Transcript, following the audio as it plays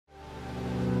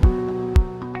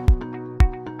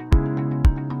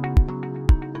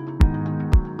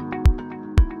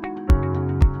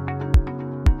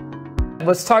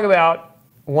Let's talk about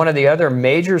one of the other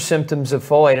major symptoms of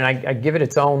folate, and I give it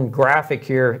its own graphic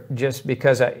here just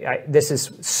because this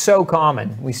is so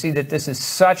common. We see that this is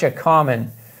such a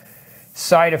common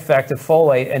side effect of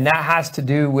folate, and that has to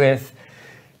do with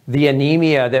the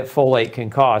anemia that folate can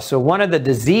cause. So one of the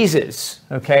diseases,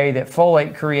 okay, that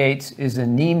folate creates is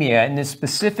anemia, and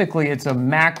specifically it's a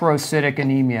macrocytic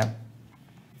anemia.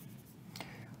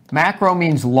 Macro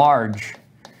means large,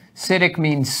 cytic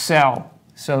means cell.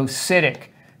 So cytic,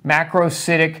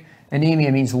 macrocytic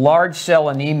anemia means large cell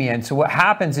anemia. And so what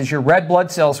happens is your red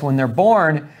blood cells, when they're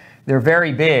born, they're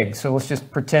very big. So let's just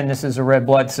pretend this is a red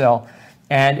blood cell.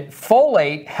 And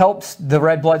folate helps the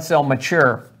red blood cell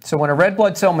mature. So when a red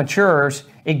blood cell matures,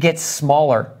 it gets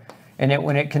smaller. And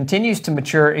when it continues to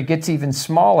mature, it gets even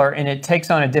smaller and it takes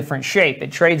on a different shape.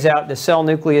 It trades out, the cell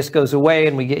nucleus goes away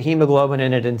and we get hemoglobin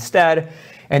in it instead.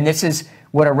 And this is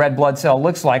what a red blood cell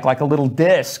looks like a little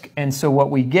disc. And so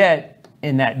what we get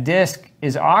in that disc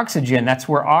is oxygen. That's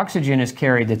where oxygen is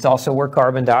carried. That's also where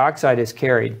carbon dioxide is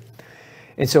carried.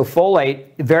 And so folate,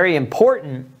 very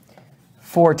important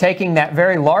for taking that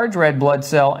very large red blood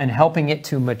cell and helping it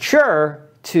to mature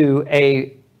to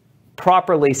a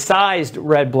properly sized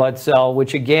red blood cell,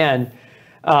 which again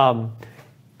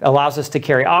allows us to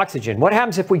carry oxygen. What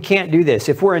happens if we can't do this?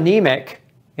 If we're anemic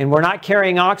and we're not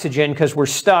carrying oxygen because we're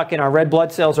stuck and our red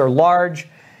blood cells are large,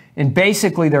 and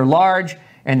basically they're large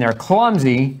and they're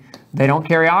clumsy, they don't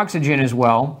carry oxygen as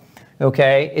well,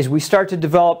 okay, is we start to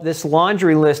develop this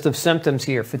laundry list of symptoms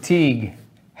here: fatigue,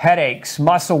 headaches,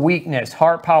 muscle weakness,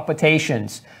 heart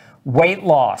palpitations, weight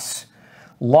loss,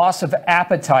 loss of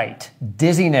appetite,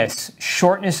 dizziness,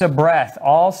 shortness of breath,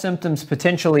 all symptoms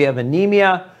potentially of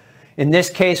anemia. In this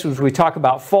case, as we talk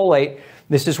about folate,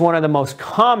 this is one of the most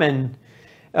common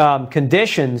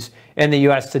conditions in the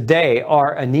U.S. today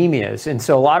are anemias. And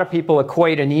so a lot of people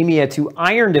equate anemia to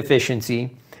iron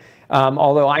deficiency.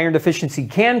 Although iron deficiency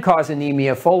can cause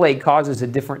anemia, folate causes a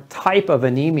different type of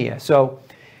anemia. So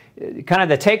kind of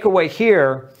the takeaway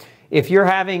here, if you're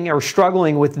having or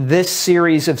struggling with this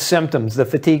series of symptoms, the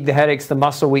fatigue, the headaches, the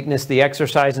muscle weakness, the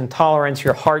exercise intolerance,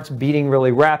 your heart's beating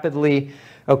really rapidly,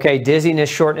 okay, dizziness,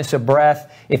 shortness of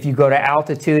breath, if you go to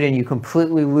altitude and you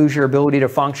completely lose your ability to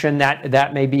function,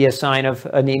 that may be a sign of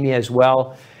anemia as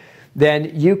well,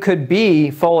 then you could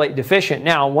be folate deficient.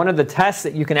 Now, one of the tests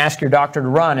that you can ask your doctor to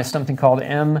run is something called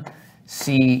MCV,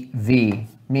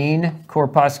 mean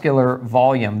corpuscular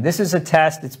volume. This is a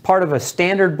test, it's part of a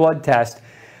standard blood test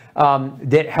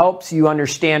that helps you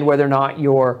understand whether or not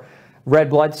your red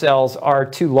blood cells are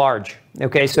too large.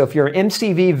 Okay, so if your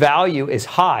MCV value is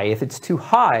high, if it's too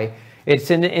high, it's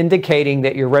indicating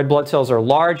that your red blood cells are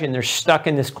large and they're stuck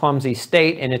in this clumsy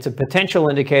state, and it's a potential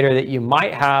indicator that you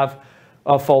might have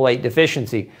a folate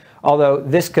deficiency. Although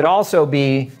this could also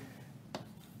be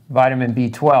vitamin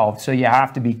B12, so you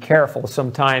have to be careful.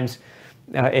 Sometimes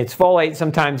it's folate,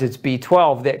 sometimes it's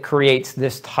B12 that creates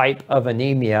this type of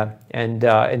anemia. And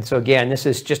so again, this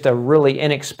is just a really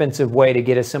inexpensive way to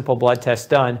get a simple blood test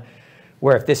done,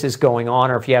 where if this is going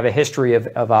on, or if you have a history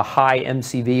of a high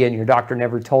MCV and your doctor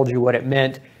never told you what it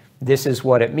meant, this is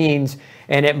what it means.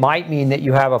 And it might mean that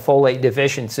you have a folate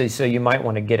deficiency, so you might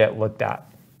want to get it looked at.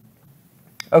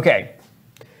 Okay,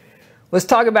 let's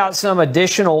talk about some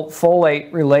additional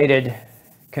folate-related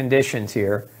conditions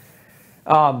here.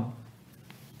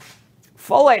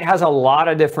 Folate has a lot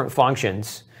of different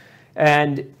functions.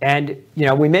 And you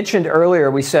know, we mentioned earlier,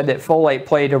 we said that folate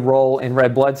played a role in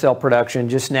red blood cell production.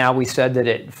 Just now we said that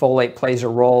folate plays a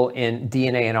role in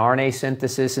DNA and RNA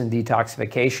synthesis and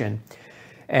detoxification.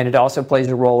 And it also plays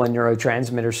a role in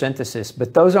neurotransmitter synthesis.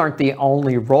 But those aren't the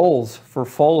only roles for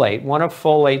folate. One of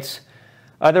folate's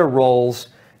other roles,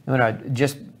 I'm going to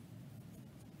just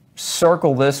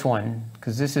circle this one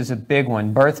because this is a big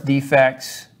one: birth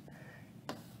defects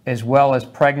as well as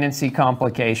pregnancy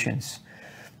complications.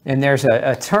 And there's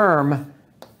a term,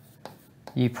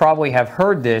 you probably have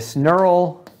heard this,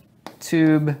 neural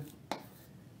tube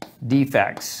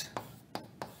defects.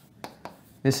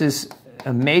 This is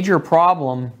a major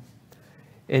problem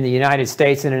in the United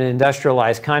States and in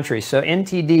industrialized countries. So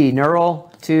NTD,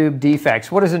 neural tube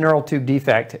defects. What is a neural tube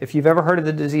defect? If you've ever heard of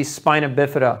the disease spina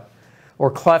bifida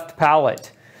or cleft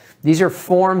palate, these are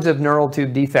forms of neural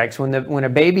tube defects. When a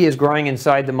baby is growing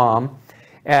inside the mom,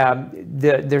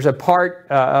 there's a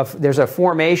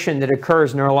formation that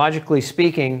occurs, neurologically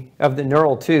speaking, of the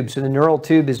neural tube. So the neural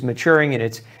tube is maturing and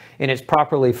it's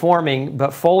properly forming, but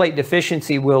folate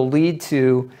deficiency will lead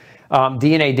to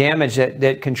DNA damage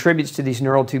that contributes to these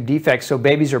neural tube defects. So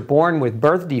babies are born with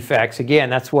birth defects. Again,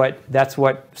 that's what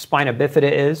spina bifida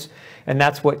is, and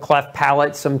that's what cleft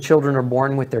palate. Some children are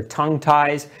born with their tongue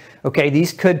ties. Okay,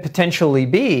 these could potentially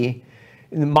be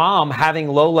the mom having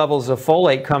low levels of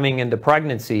folate coming into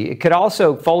pregnancy. It could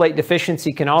also, folate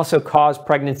deficiency can also cause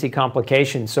pregnancy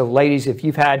complications. So ladies, if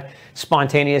you've had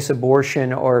spontaneous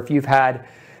abortion or if you've had,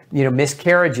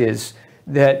 miscarriages,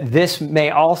 that this may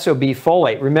also be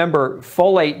folate. Remember,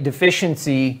 folate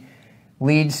deficiency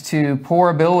leads to poor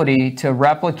ability to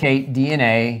replicate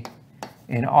DNA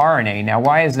and RNA. Now,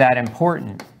 why is that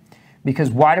important? Because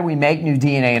why do we make new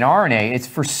DNA and RNA? It's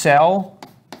for cell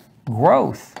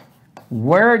growth.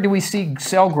 Where do we see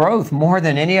cell growth more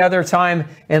than any other time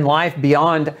in life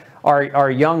beyond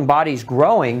our young bodies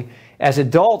growing? As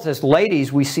adults, as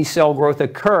ladies, we see cell growth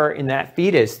occur in that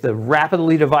fetus, the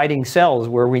rapidly dividing cells,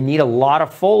 where we need a lot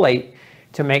of folate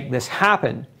to make this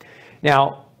happen.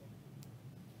 Now,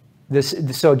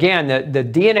 so again, the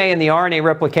DNA and the RNA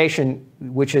replication,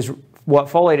 which is what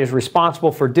folate is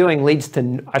responsible for doing, leads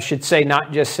to, I should say,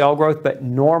 not just cell growth, but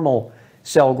normal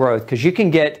cell growth. Because you can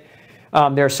get,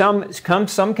 there are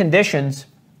some conditions,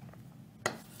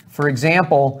 for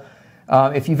example,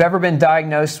 if you've ever been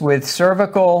diagnosed with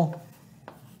cervical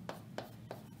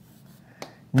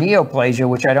neoplasia,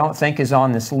 which I don't think is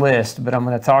on this list, but I'm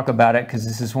going to talk about it because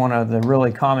this is one of the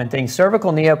really common things.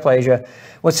 Cervical neoplasia,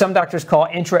 what some doctors call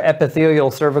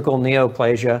intraepithelial cervical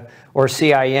neoplasia, or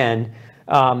CIN,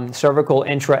 cervical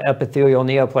intraepithelial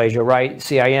neoplasia, right,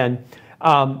 CIN.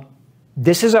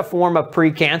 This is a form of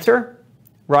precancer,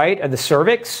 right, of the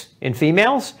cervix in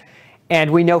females, and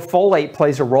we know folate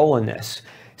plays a role in this.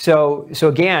 So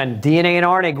again, DNA and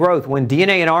RNA growth. When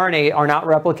DNA and RNA are not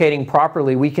replicating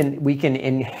properly, we can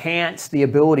enhance the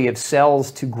ability of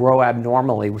cells to grow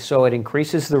abnormally. So it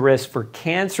increases the risk for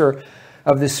cancer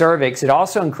of the cervix. It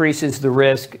also increases the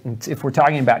risk, if we're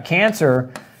talking about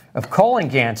cancer, of colon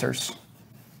cancers.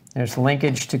 There's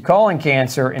linkage to colon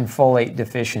cancer and folate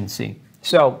deficiency.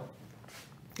 So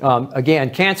again,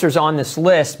 cancer's on this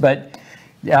list, but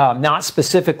not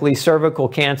specifically cervical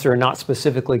cancer, not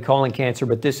specifically colon cancer,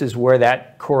 but this is where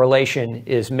that correlation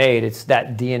is made. It's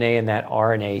that DNA and that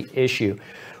RNA issue.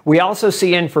 We also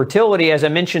see infertility. As I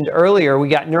mentioned earlier, we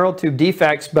got neural tube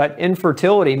defects, but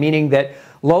infertility, meaning that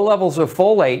low levels of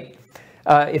folate,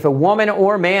 if a woman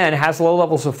or man has low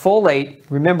levels of folate,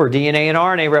 remember DNA and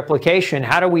RNA replication,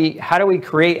 how do we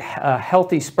create a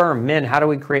healthy sperm? Men, how do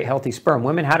we create healthy sperm?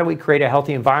 Women, how do we create a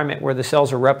healthy environment where the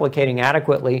cells are replicating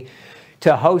adequately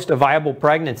to host a viable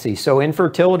pregnancy? So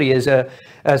infertility is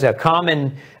a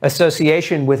common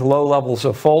association with low levels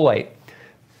of folate.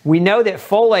 We know that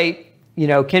folate,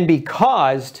 can be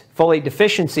caused, folate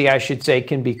deficiency, I should say,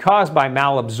 can be caused by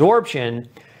malabsorption,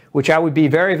 which I would be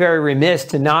very, very remiss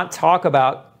to not talk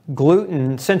about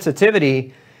gluten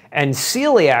sensitivity and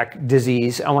celiac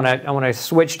disease. I want to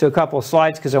switch to a couple of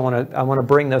slides because I want to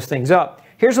bring those things up.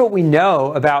 Here's what we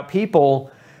know about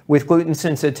people with gluten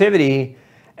sensitivity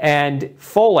and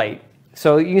folate.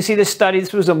 So you can see this study.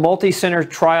 This was a multi-center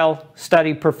trial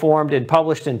study performed and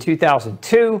published in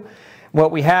 2002.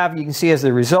 What we have, you can see as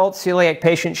the results, celiac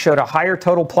patients showed a higher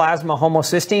total plasma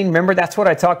homocysteine. Remember, that's what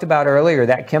I talked about earlier,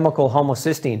 that chemical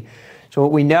homocysteine. So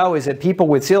what we know is that people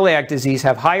with celiac disease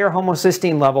have higher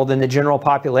homocysteine level than the general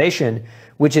population,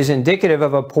 which is indicative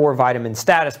of a poor vitamin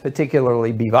status,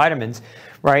 particularly B vitamins,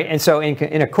 right? And so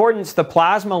in accordance, the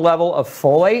plasma level of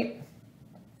folate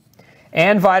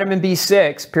and vitamin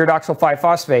B6, pyridoxal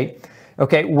 5-phosphate,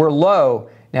 okay, were low.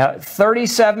 Now,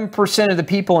 37% of the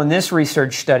people in this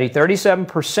research study,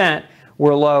 37%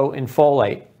 were low in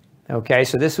folate. Okay,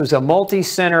 so this was a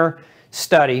multi-center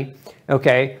study,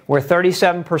 okay, where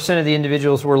 37% of the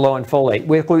individuals were low in folate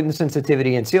with gluten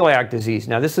sensitivity and celiac disease.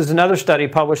 Now, this is another study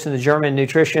published in the Journal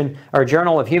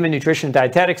of Human Nutrition and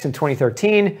Dietetics in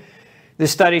 2013.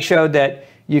 This study showed that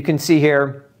you can see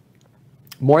here,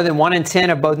 more than 1 in 10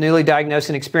 of both newly diagnosed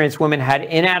and experienced women had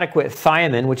inadequate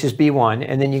thiamine, which is B1,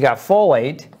 and then you got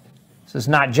folate. So it's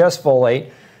not just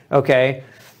folate, okay?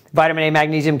 Vitamin A,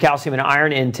 magnesium, calcium, and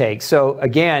iron intake. So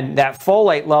again, that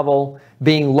folate level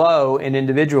being low in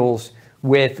individuals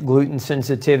with gluten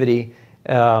sensitivity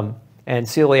and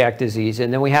celiac disease.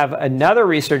 And then we have another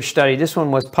research study. This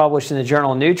one was published in the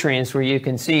Journal of Nutrients, where you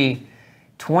can see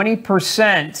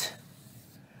 20%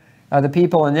 of the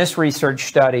people in this research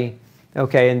study,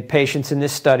 okay, and patients in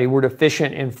this study were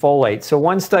deficient in folate. So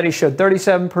one study showed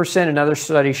 37%, another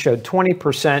study showed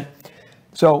 20%.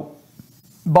 So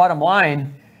bottom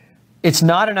line, it's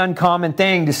not an uncommon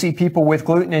thing to see people with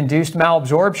gluten-induced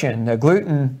malabsorption. The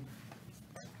gluten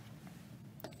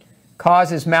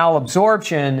causes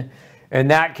malabsorption And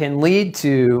that can lead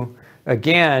to,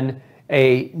 again,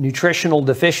 a nutritional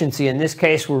deficiency. In this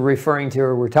case, we're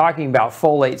talking about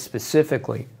folate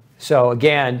specifically. So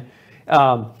again,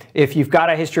 if you've got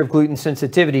a history of gluten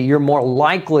sensitivity, you're more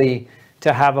likely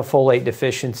to have a folate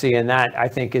deficiency, and that I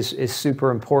think is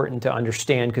super important to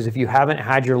understand, because if you haven't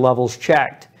had your levels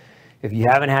checked, if you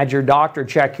haven't had your doctor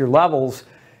check your levels,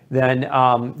 then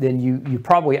you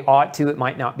probably ought to. It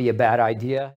might not be a bad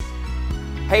idea.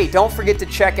 Hey, don't forget to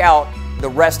check out the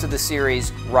rest of the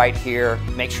series right here.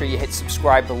 Make sure you hit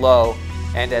subscribe below,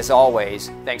 and as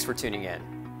always, thanks for tuning in.